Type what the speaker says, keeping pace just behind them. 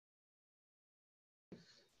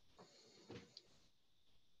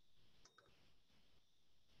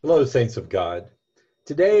Hello, saints of God.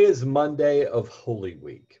 Today is Monday of Holy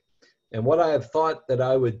Week. And what I have thought that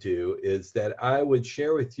I would do is that I would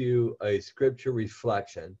share with you a scripture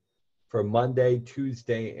reflection for Monday,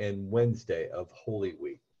 Tuesday, and Wednesday of Holy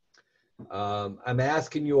Week. I'm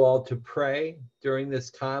asking you all to pray during this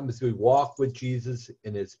time as we walk with Jesus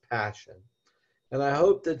in his passion. And I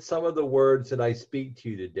hope that some of the words that I speak to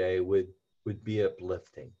you today would be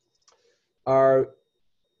uplifting. Our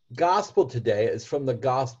gospel today is from the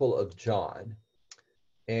Gospel of John,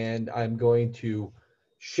 and I'm going to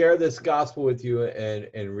share this gospel with you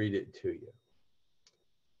and read it to you.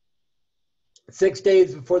 6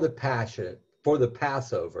 days before the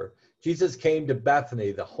Passover, Jesus came to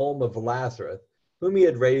Bethany, the home of Lazarus, whom he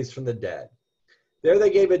had raised from the dead. There they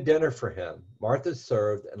gave a dinner for him. Martha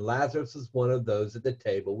served, and Lazarus was one of those at the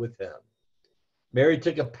table with him. Mary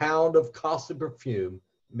took a pound of costly perfume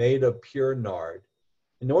made of pure nard,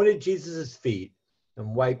 anointed Jesus' feet,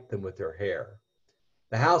 and wiped them with her hair.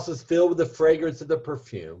 The house was filled with the fragrance of the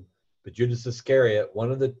perfume, but Judas Iscariot,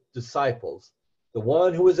 one of the disciples, the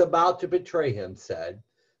one who was about to betray him, said,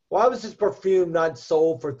 "Why was this perfume not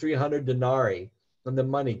sold for 300 denarii and the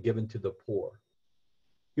money given to the poor?"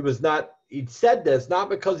 He said this not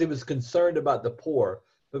because he was concerned about the poor,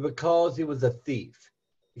 but because he was a thief.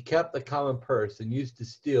 He kept the common purse and used to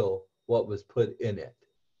steal what was put in it.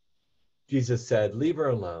 Jesus said, "Leave her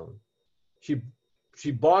alone. She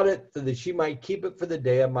bought it so that she might keep it for the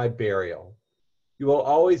day of my burial. You will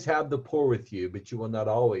always have the poor with you, but you will not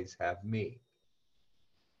always have me."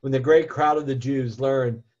 When the great crowd of the Jews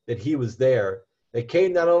learned that he was there, they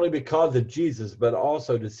came not only because of Jesus, but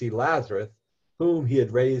also to see Lazarus, whom he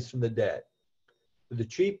had raised from the dead. But the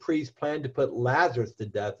chief priests planned to put Lazarus to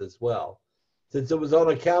death as well, since it was on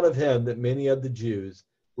account of him that many of the Jews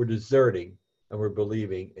were deserting and were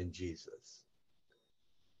believing in Jesus.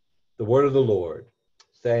 The word of the Lord.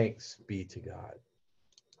 Thanks be to God.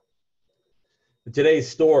 In today's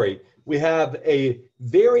story, we have a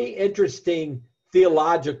very interesting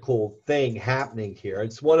theological thing happening here.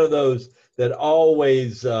 It's one of those that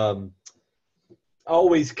always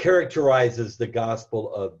characterizes the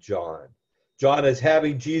Gospel of John. John is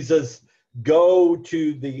having Jesus go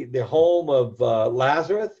to the home of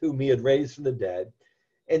Lazarus, whom he had raised from the dead.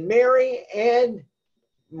 And Mary and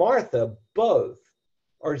Martha both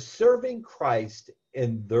are serving Christ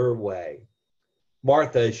in their way.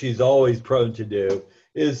 Martha, as she's always prone to do,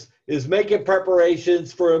 is making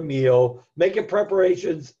preparations for a meal, making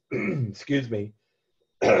preparations, excuse me,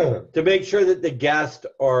 to make sure that the guests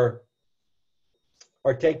are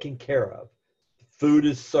taken care of. Food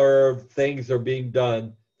is served, things are being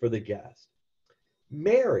done for the guests.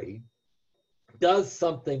 Mary does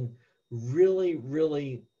something really,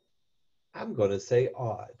 really, I'm going to say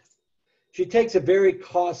odd. She takes a very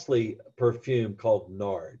costly perfume called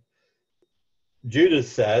nard.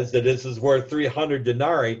 Judas says that this is worth 300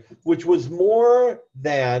 denarii, which was more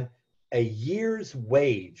than a year's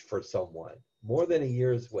wage for someone, more than a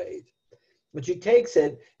year's wage. But she takes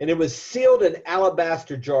it, and it was sealed in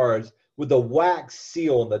alabaster jars with a wax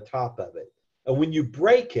seal on the top of it. And when you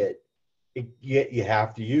break it, you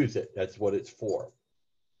have to use it. That's what it's for.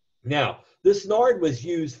 Now, this nard was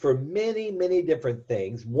used for many, many different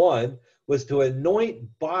things. One was to anoint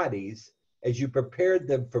bodies as you prepared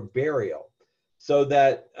them for burial, so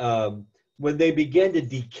that when they begin to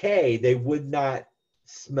decay, they would not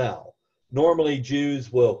smell. Normally,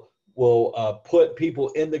 Jews will put people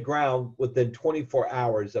in the ground within 24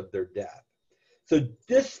 hours of their death. So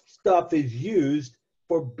this stuff is used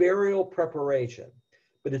for burial preparation,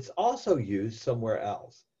 but it's also used somewhere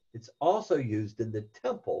else. It's also used in the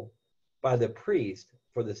temple by the priest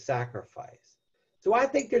for the sacrifice. So I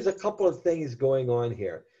think there's a couple of things going on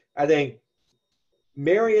here. I think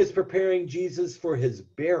Mary is preparing Jesus for his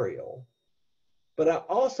burial, but I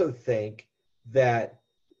also think that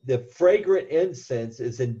the fragrant incense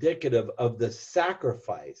is indicative of the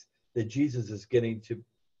sacrifice that Jesus is getting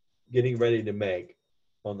ready to make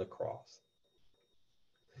on the cross.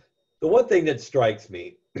 The one thing that strikes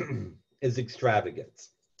me is extravagance.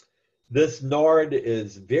 This nard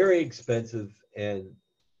is very expensive and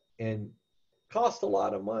costs a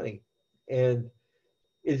lot of money, and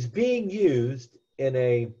is being used in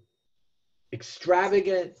a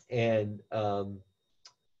extravagant and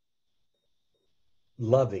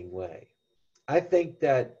loving way. I think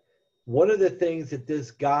that one of the things that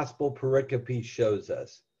this gospel pericope shows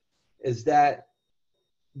us is that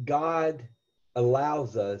God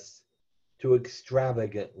allows us to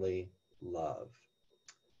extravagantly love.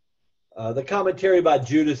 The commentary about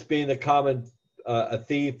Judas being a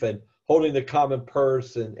thief and holding the common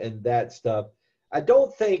purse and that stuff, I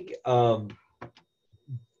don't think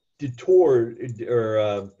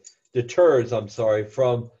deters, I'm sorry,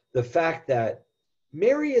 from the fact that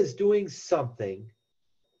Mary is doing something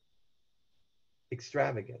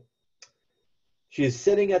extravagant. She is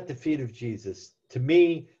sitting at the feet of Jesus. To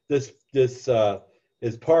me, this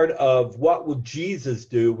is part of what will Jesus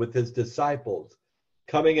do with his disciples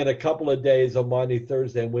coming in a couple of days on Maundy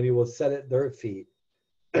Thursday, and when he will sit at their feet,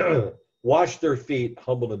 wash their feet,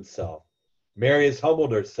 humble himself. Mary has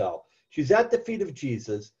humbled herself. She's at the feet of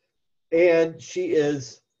Jesus, and she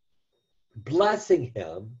is blessing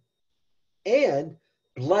him and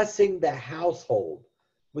blessing the household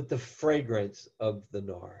with the fragrance of the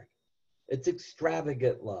nard. It's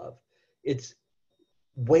extravagant love. It's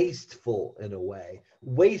wasteful in a way,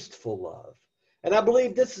 wasteful love. And I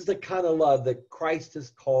believe this is the kind of love that Christ has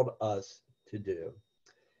called us to do.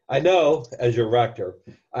 I know, as your rector,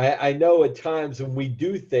 I know at times when we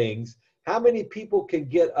do things, how many people can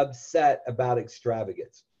get upset about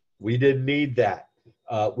extravagance? We didn't need that.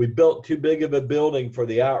 We built too big of a building for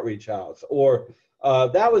the outreach house, or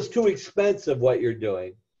that was too expensive what you're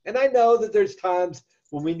doing. And I know that there's times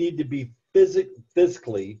when we need to be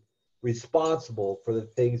fiscally responsible for the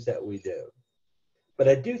things that we do. But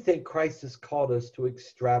I do think Christ has called us to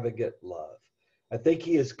extravagant love. I think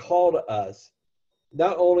he has called us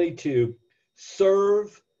not only to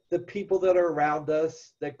serve the people that are around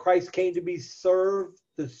us, that Christ came to be served,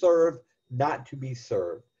 to serve, not to be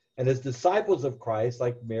served. And as disciples of Christ,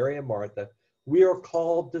 like Mary and Martha, we are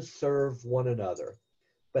called to serve one another.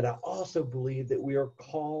 But I also believe that we are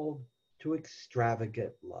called to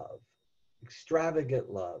extravagant love. Extravagant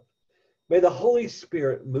love. May the Holy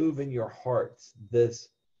Spirit move in your hearts this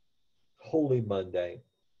Holy Monday.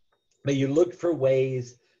 May you look for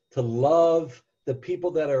ways to love the people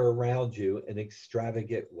that are around you in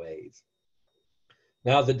extravagant ways.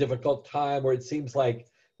 Now's a difficult time where it seems like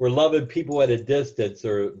we're loving people at a distance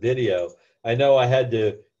or video. I know I had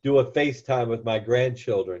to do a FaceTime with my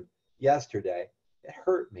grandchildren yesterday. It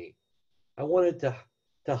hurt me. I wanted to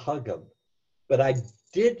hug them, but I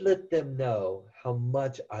did let them know how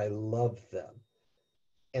much I love them.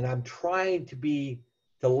 And I'm trying to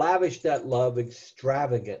lavish that love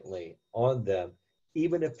extravagantly on them,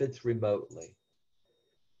 even if it's remotely.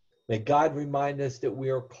 May God remind us that we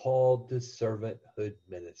are called to servanthood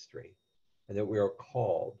ministry and that we are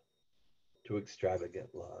called to extravagant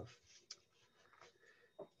love.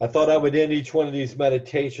 I thought I would end each one of these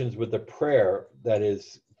meditations with a prayer that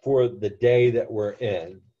is for the day that we're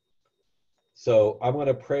in. So I'm going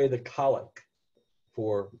to pray the collect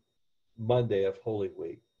for Monday of Holy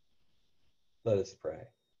Week. Let us pray.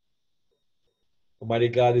 Almighty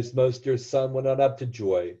God, his most dear Son went on up to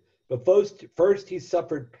joy, but first he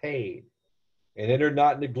suffered pain and entered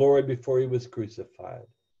not into glory before he was crucified.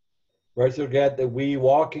 Merciful God, that we,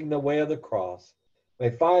 walking the way of the cross, may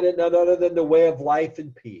find it none other than the way of life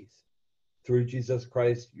and peace, through Jesus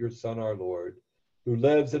Christ, your Son, our Lord, who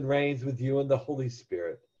lives and reigns with you in the Holy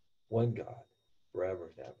Spirit, one God,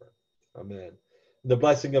 forever and ever. Amen. And the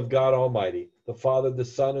blessing of God Almighty, the Father, the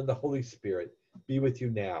Son, and the Holy Spirit be with you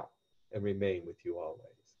now and remain with you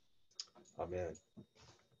always. Amen.